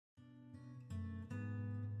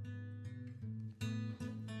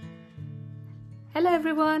Hello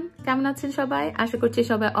everyone, কেমন আছেন সবাই? আশা করছি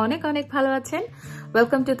সবাই অনেক অনেক ভালো আছেন।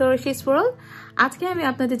 Welcome to তোরশিস world. আজকে আমি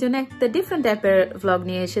আপনাদের জন্য একটা ডিফারেন্ট টাইপের ভ্লগ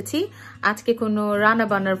নিয়ে এসেছি। আজকে কোনো রান্না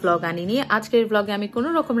বান্নার ভ্লগ আনিনি। আজকের ভ্লগে আমি কোনো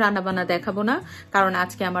রকম রান্না বান্না দেখাবো না, কারণ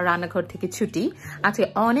আজকে আমার রান্নাঘর থেকে ছুটি। আজকে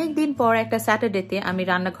অনেক দিন পর একটা স্যাটারডেতে আমি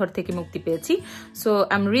রান্নাঘর থেকে মুক্তি পেয়েছি। So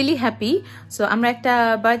I am really happy. So আমরা একটা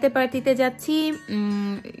বার্থডে পার্টিতে যাচ্ছি,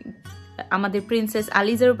 আমাদের প্রিন্সেস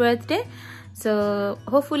আলিজার বার্থডে। সো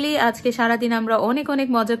হোপফুলি আজকে সারাদিন আমরা অনেক অনেক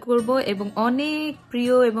মজা করব এবং অনেক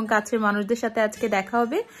প্রিয় এবং কাছের মানুষদের সাথে আজকে দেখা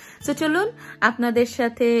হবে। সো চলুন আপনাদের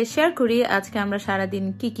সাথে শেয়ার করি আজকে আমরা সারাদিন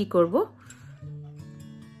কি কি করব।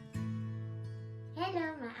 হ্যালো,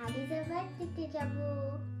 আমরা আলিজার বার্থডেতে যাব।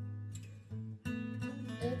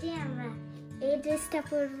 এই যে আমরা এই ড্রেসটা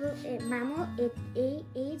পরবো, মামু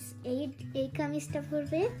এই কামিজটা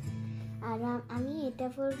পরবে, আর আমি এটা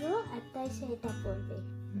পরবো, আর তাইসা এটা পরবে।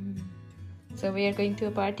 So we are going to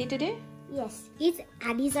a party today? Yes, it's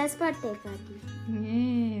Adiza's birthday party.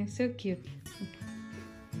 Yeah, so cute.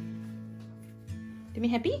 তুমি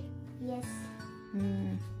হ্যাপি? Yes.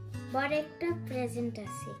 বড় একটা প্রেজেন্ট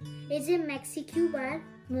আছে, এই যে মেক্সিকিউবার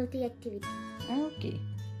মাল্টি অ্যাক্টিভিটি। ওকে,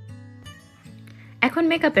 এখন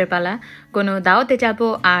মেকআপের পালা। কোনো দাওয়াতে যাব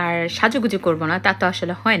আর সাজুগুজু করব না, তা তো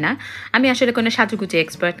আসলে হয় না। আমি আসলে কোনো সাজুগুজু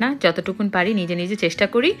এক্সপার্ট না, যতটুকুন পারি নিজে নিজে চেষ্টা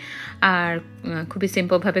করি আর খুবই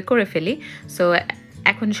সিম্পলভাবে করে ফেলি। সো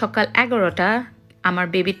এখন সকাল 11টা, আমার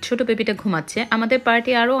ছোট বেবিটা ঘুমাচ্ছে। আমাদের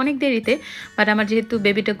পার্টি আরও অনেক দেরিতে, বাট আমার যেহেতু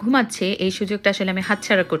বেবিটা ঘুমাচ্ছে এই সুযোগটা আসলে আমি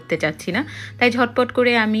হাতছাড়া করতে চাচ্ছি না, তাই ঝটপট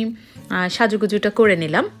করে আমি সাজুগুজুটা করে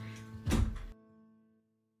নিলাম।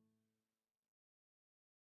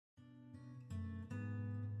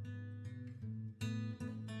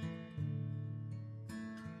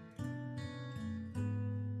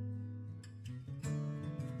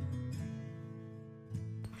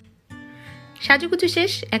 সাজুগুজু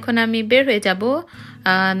শেষ, এখন আমি বের হয়ে যাব।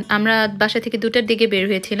 আমরা বাসা থেকে 2টার দিকে বের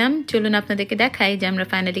হয়েছিলাম। চলুন আপনাদেরকে দেখাই যে আমরা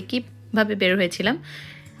ফাইনালি কীভাবে বের হয়েছিলাম।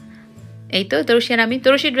 এই তো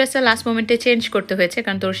তোরশির ড্রেসটা লাস্ট মোমেন্টে চেঞ্জ করতে হয়েছে,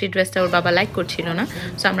 কারণ তোরশির ড্রেসটা ওর বাবা লাইক করছিল না।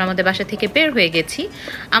 সো আমরা আমাদের বাসা থেকে বের হয়ে গেছি।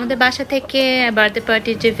 আমাদের বাসা থেকে বার্থডে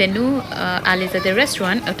পার্টির যে ভেন্যু আলিজাদের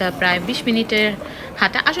রেস্টুরেন্ট, ওটা প্রায় 20 মিনিটের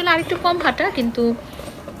হাঁটা, আসলে আরেকটু কম হাঁটা, কিন্তু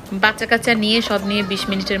বাচ্চা কাচ্চা নিয়ে সব নিয়ে 20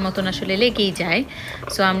 মিনিটের মতন আসলে লেগেই যায়।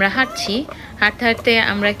 সো আমরা হাঁটতে হাঁটতে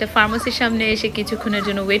আমরা একটা ফার্মাসির সামনে এসে কিছুক্ষণের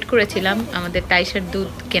জন্য ওয়েট করেছিলাম আমাদের টাইসার দুধ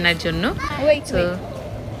কেনার জন্য।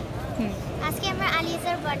 আজকে আমরা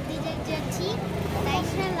আলিজার বার্থডে যাচ্ছি,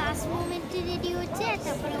 টাইসা লাস্ট মোমেন্টে রেডি হচ্ছে।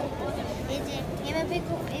 তারপরে এই যে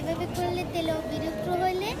এভাবে করলে তেলেও বিরক্ত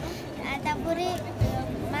হলে, তারপরে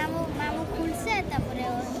মামু খুলছে, তারপরে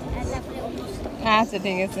আচ্ছা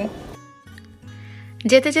ঠিক আছে।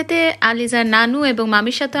 যেতে যেতে আলিজার নানু এবং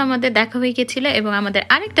মামির সাথে আমাদের দেখা হয়ে গিয়েছিল এবং আমাদের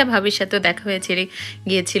আরেকটা ভাবির সাথেও দেখা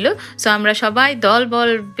গিয়েছিল। সো আমরা সবাই দল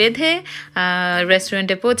বল বেঁধে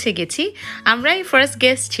রেস্টুরেন্টে পৌঁছে গেছি। আমরাই ফার্স্ট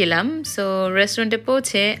গেস্ট ছিলাম। সো রেস্টুরেন্টে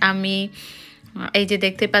পৌঁছে আমি এই যে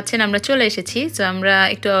দেখতে পাচ্ছেন আমরা চলে এসেছি। সো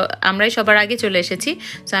আমরাই সবার আগে চলে এসেছি।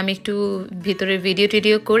 সো আমি একটু ভিতরে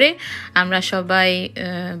ভিডিও করে আমরা সবাই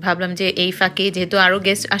ভাবলাম যে এই ফাঁকে যেহেতু আরও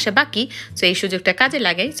গেস্ট আসা বাকি, সো এই সুযোগটা কাজে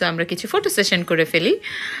লাগাই। সো আমরা কিছু ফটো সেশন করে ফেলি।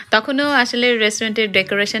 তখনও আসলে রেস্টুরেন্টের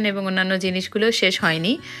ডেকোরেশন এবং অন্যান্য জিনিসগুলো শেষ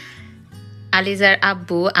হয়নি। আলিজার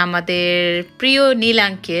আব্বু, আমাদের প্রিয় নীল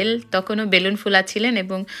আঙ্কেল, তখনও বেলুন ফুলাচ্ছিলেন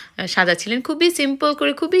এবং সাজাচ্ছিলেন। খুবই সিম্পল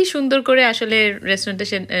করে, খুবই সুন্দর করে আসলে রেস্টুরেন্টে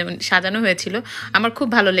সাজানো হয়েছিল। আমার খুব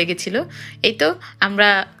ভালো লেগেছিল। এই তো আমরা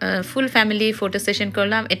ফুল ফ্যামিলি ফটো সেশন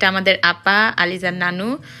করলাম। এটা আমাদের আপা, আলিজার নানু,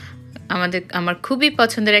 আমার খুবই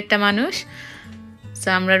পছন্দের একটা মানুষ। সো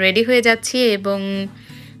আমরা রেডি হয়ে যাচ্ছি এবং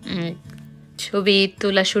ছবি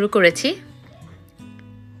তোলা শুরু করেছি।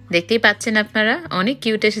 দেখতেই পাচ্ছেন আপনারা, অনেক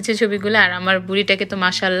কিউট এসেছে ছবিগুলো। আর আমার বুড়িটাকে তো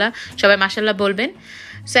মাশাল্লাহ, সবাই মাশাল্লাহ বলবেন।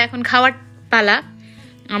 সো এখন খাওয়ার পালা।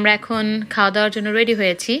 আমরা এখন খাওয়া দাওয়ার জন্য রেডি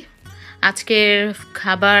হয়েছি। আজকের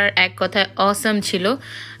খাবার এক কথায় অসাম ছিল।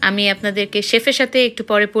 আমি আপনাদেরকে শেফের সাথে একটু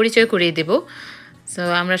পরে পরিচয় করিয়ে দেব। সো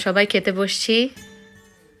আমরা সবাই খেতে বসছি।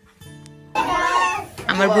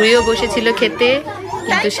 আমার বুড়িও বসেছিল খেতে,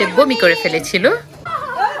 কিন্তু সে বমি করে ফেলেছিল।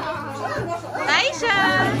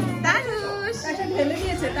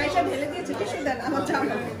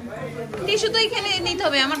 টিস্যু তো এখানে নিতে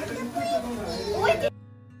হবে আমার।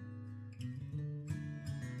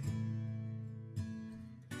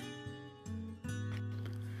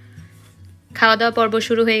 খাওয়া দাওয়া পর্ব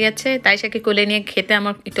শুরু হয়ে গেছে। তাইশাকে কোলে নিয়ে খেতে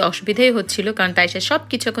আমার একটু অসুবিধাই হচ্ছিল, কারণ তাইশা সব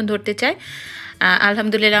কিছু এখন ধরতে চায়।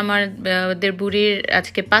 আলহামদুলিল্লাহ আমাদের বুড়ির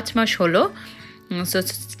আজকে 5 মাস হলো। সো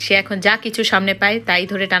সে এখন যা কিছু সামনে পায় তাই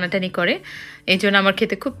ধরে টানাটানি করে, এই জন্য আমার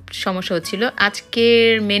খেতে খুব সমস্যা হচ্ছিল। আজকের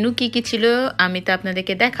মেনু কি কি ছিল আমি তো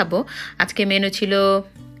আপনাদেরকে দেখাবো। আজকে মেনু ছিল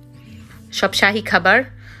সব শাহী খাবার।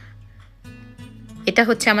 এটা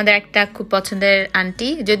হচ্ছে আমাদের একটা খুব পছন্দের আন্টি,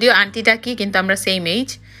 যদিও আন্টি ডাকি কিন্তু আমরা সেম এজ।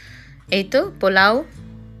 এই তো পোলাও,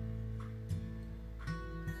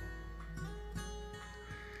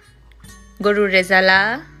 গরুর রেজালা,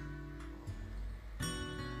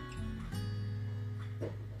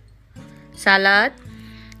 সালাদ।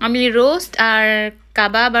 আমি রোস্ট আর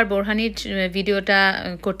কাবাব আর বোরহানির ভিডিওটা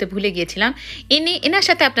করতে ভুলে গিয়েছিলাম। এনার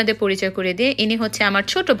সাথে আপনাদের পরিচয় করে দিয়ে, ইনি হচ্ছে আমার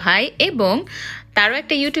ছোট ভাই এবং তারও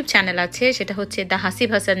একটা ইউটিউব চ্যানেল আছে, সেটা হচ্ছে দ্য হাসিব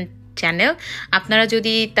হাসান চ্যানেল। আপনারা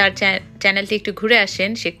যদি তার চ্যানেলটি একটু ঘুরে আসেন,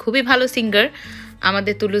 সে খুবই ভালো সিঙ্গার,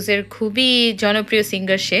 আমাদের তুলুজের খুবই জনপ্রিয়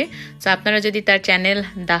সিঙ্গার সে। তো আপনারা যদি তার চ্যানেল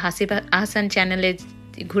দ্য হাসিব হাসান চ্যানেলে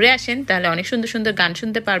ঘুরে আসেন তাহলে অনেক সুন্দর সুন্দর গান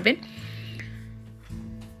শুনতে পারবেন।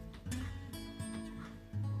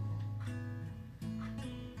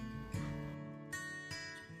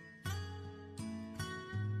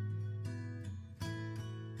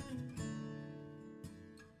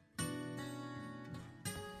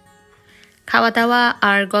 খাওয়া দাওয়া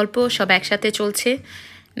আর গল্প সব একসাথে চলছে।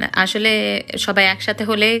 আসলে সবাই একসাথে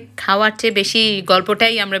হলে খাওয়ার চেয়ে বেশি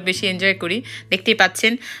গল্পটাই আমরা বেশি এনজয় করি। দেখতেই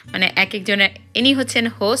পাচ্ছেন মানে এক একজনের। ইনি হচ্ছেন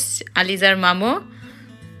হোস্ট আলিজার মামো।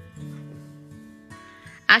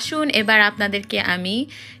 আসুন এবার আপনাদেরকে আমি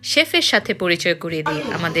শেফের সাথে পরিচয় করিয়ে দিই,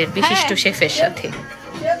 আমাদের বিশিষ্ট শেফের সাথে।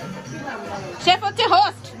 শেফ হচ্ছে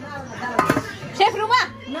হোস্ট, শেফ রুমা।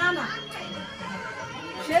 না না,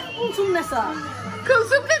 শেফ কুলসুম নেসা।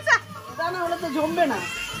 কুলসুম নেসা না ওটা তো জমবে না।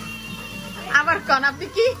 আবার কোন আপনি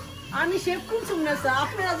কি? আমি শেফ কুলসুম নেসা।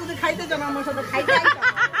 আপনারা যদি খাইতে চান আমার সাথে খাইতে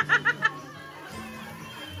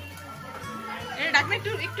এটা ডাকবে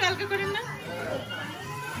একটু একটু হালকা করেন না।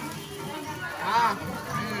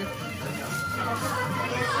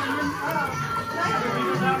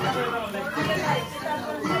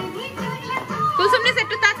 কুলসুম নেসা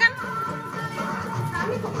একটু তাকান।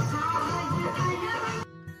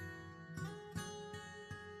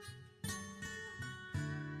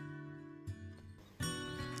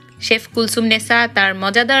 শেফ কুলসুম নেসা তার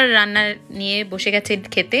মজাদার রান্না নিয়ে বসে গেছে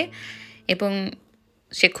খেতে এবং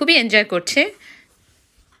সে খুবই এনজয় করছে।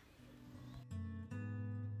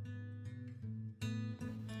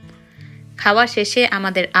 খাওয়া শেষে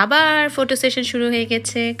আমাদের আবার ফটো সেশন শুরু হয়ে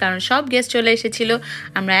গেছে, কারণ সব গেস্ট চলে এসেছিল।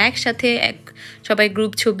 আমরা একসাথে সবাই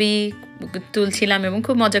গ্রুপ ছবি তুলছিলাম এবং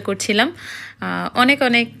খুব মজা করছিলাম। অনেক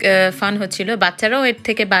অনেক ফান হচ্ছিল। বাচ্চারাও এর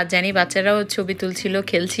থেকে বাদ জানি, বাচ্চারাও ছবি তুলছিল,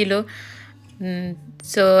 খেলছিল।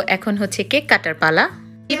 সো এখন হচ্ছে কেক কাটার পালা।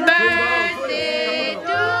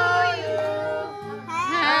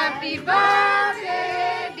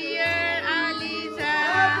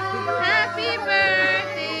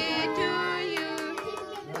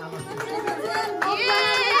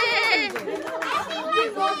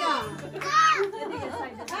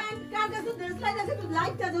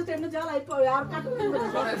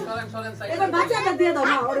 দিয়ে দাও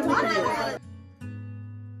না।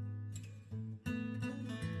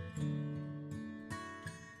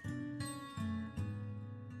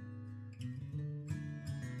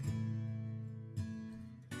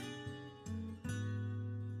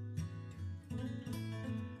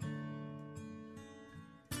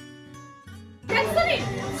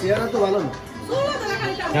 তো ভালো না।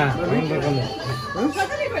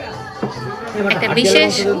 একটা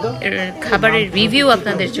বিশেষ খাবারের রিভিউ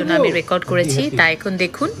আপনাদের জন্য আমি রেকর্ড করেছি, তা এখন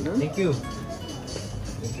দেখুন।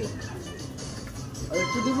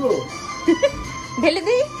 ঢেলে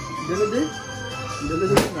দিই।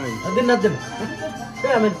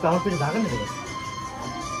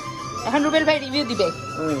 এখন রুবেল ভাই রিভিউ দিবে।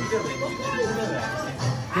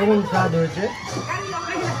 কেমন স্বাদ হয়েছে?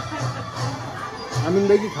 আমিন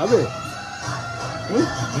ভাই কি খাবে?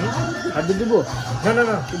 খাদ্য দিব? না না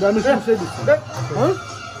না, শুধু আমি শুষে দিচ্ছি।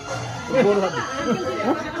 হ্যাঁ বড় হাত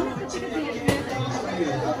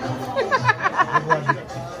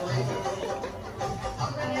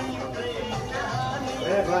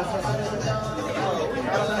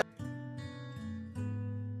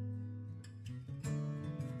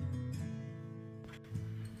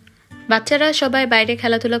বাচ্চারা সবাই বাইরে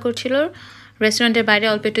খেলাধুলা করছিল। রেস্টুরেন্টের বাইরে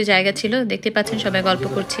অল্প একটু জায়গা ছিল, দেখতে পাচ্ছেন সবাই গল্প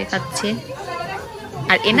করছে, খাচ্ছে।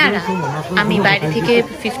 আর এনারা আমি বাইরে থেকে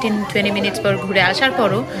 15-20 মিনিট পর ঘুরে আসার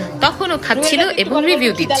পরও তখনও খাচ্ছিল এবং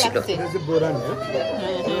রিভিউ দিচ্ছিল।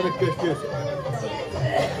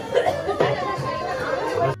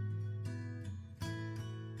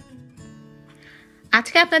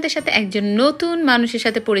 আজকে আপনাদের সাথে একজন নতুন মানুষের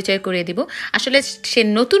সাথে পরিচয় করিয়ে দিব। আসলে সে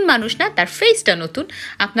নতুন মানুষ না, তার ফেসটা নতুন।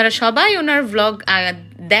 আপনারা সবাই ওনার ভ্লগ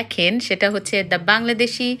দেখেন, সেটা হচ্ছে the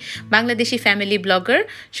Bangladeshi family blogger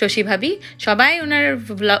Shashi ভাবি। সবাই ওনার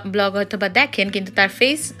ব্লগ হয়তো বা দেখেন, কিন্তু তার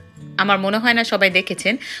ফেস আমার মনে হয় না সবাই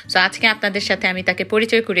দেখেছেন। সো আজকে আপনাদের সাথে আমি তাকে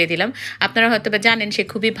পরিচয় করিয়ে দিলাম। আপনারা হয়তো বা জানেন সে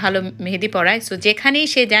খুবই ভালো মেহেদি পড়ায়। সো যেখানেই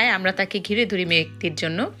সে যায় আমরা তাকে ঘিরে ধরি মেহেদির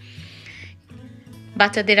জন্য।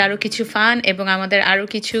 বাচ্চাদের আরও কিছু ফান এবং আমাদের আরও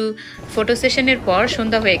কিছু ফটো সেশনের পর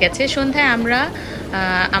সন্ধ্যা হয়ে গেছে। সন্ধ্যায় আমরা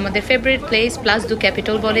আমাদের ফেভারিট প্লেস প্লাস দু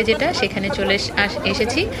ক্যাপিটাল বলে যেটা, সেখানে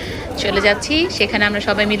চলে যাচ্ছি। সেখানে আমরা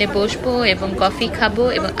সবাই মিলে বসবো এবং কফি খাবো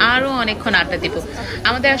এবং আরও অনেকক্ষণ আড্ডা দিব।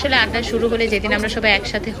 আমাদের আসলে আড্ডা শুরু হলে, যেদিন আমরা সবাই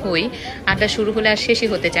একসাথে হই, আড্ডা শুরু হলে আর শেষই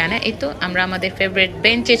হতে চায় না। এই তো আমরা আমাদের ফেভারিট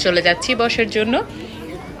বেঞ্চে চলে যাচ্ছি বসার জন্য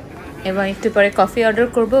এবং একটু পরে কফি অর্ডার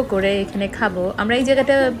করে এখানে খাবো আমরা।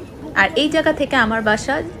 এই জায়গা থেকে আমার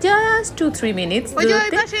বাসা জাস্ট 2-3 মিনিটস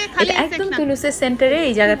দূরত্বে। এটা একদম তুলুসের সেন্টারে।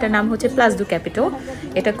 এই জায়গাটার নাম হচ্ছে প্লাস দু ক্যাপিটাল।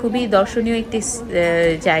 এটা খুবই দর্শনীয় একটি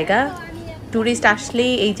জায়গা। ট্যুরিস্ট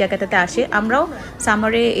আসলেই এই জায়গাটাতে আসে। আমরাও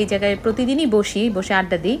সামারে এই জায়গায় প্রতিদিনই বসে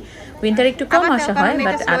আড্ডা দিই। উইন্টার একটু কম আসা হয়,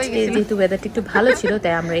 বাট আজকে যেহেতু ওয়েদারটা একটু ভালো ছিল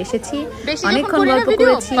তাই আমরা এসেছি। অনেকক্ষণ গল্প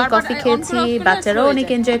করেছি, কফি খেয়েছি, বাচ্চারাও অনেক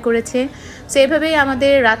এনজয় করেছে। সো এভাবেই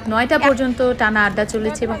আমাদের রাত 9টা পর্যন্ত টানা আড্ডা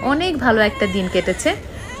চলেছে এবং অনেক ভালো একটা দিন কেটেছে।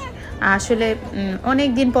 আসলে অনেক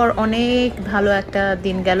দিন পর অনেক ভালো একটা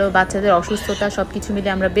দিন গেল। বাচ্চাদের অসুস্থতা সব কিছু মিলে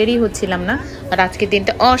আমরা বেরিয়ে হচ্ছিলাম না, আর আজকের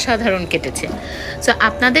দিনটা অসাধারণ কেটেছে। সো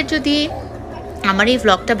আপনাদের যদি আমার এই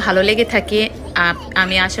ভ্লগটা ভালো লেগে থাকে,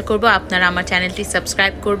 আমি আশা করব আপনারা আমার চ্যানেলটি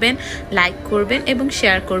সাবস্ক্রাইব করবেন, লাইক করবেন এবং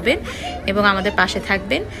শেয়ার করবেন এবং আমাদের পাশে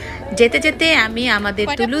থাকবেন। যেতে যেতে আমি আমাদের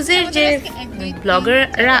তুলুজের যে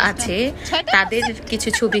ব্লগাররা আছে তাদের কিছু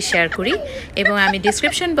ছবি শেয়ার করি এবং আমি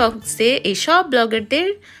ডিসক্রিপশন বক্সে এই সব ব্লগারদের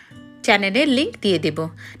চ্যানেলের লিংক দিয়ে দেব।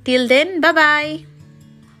 Till then, bye bye.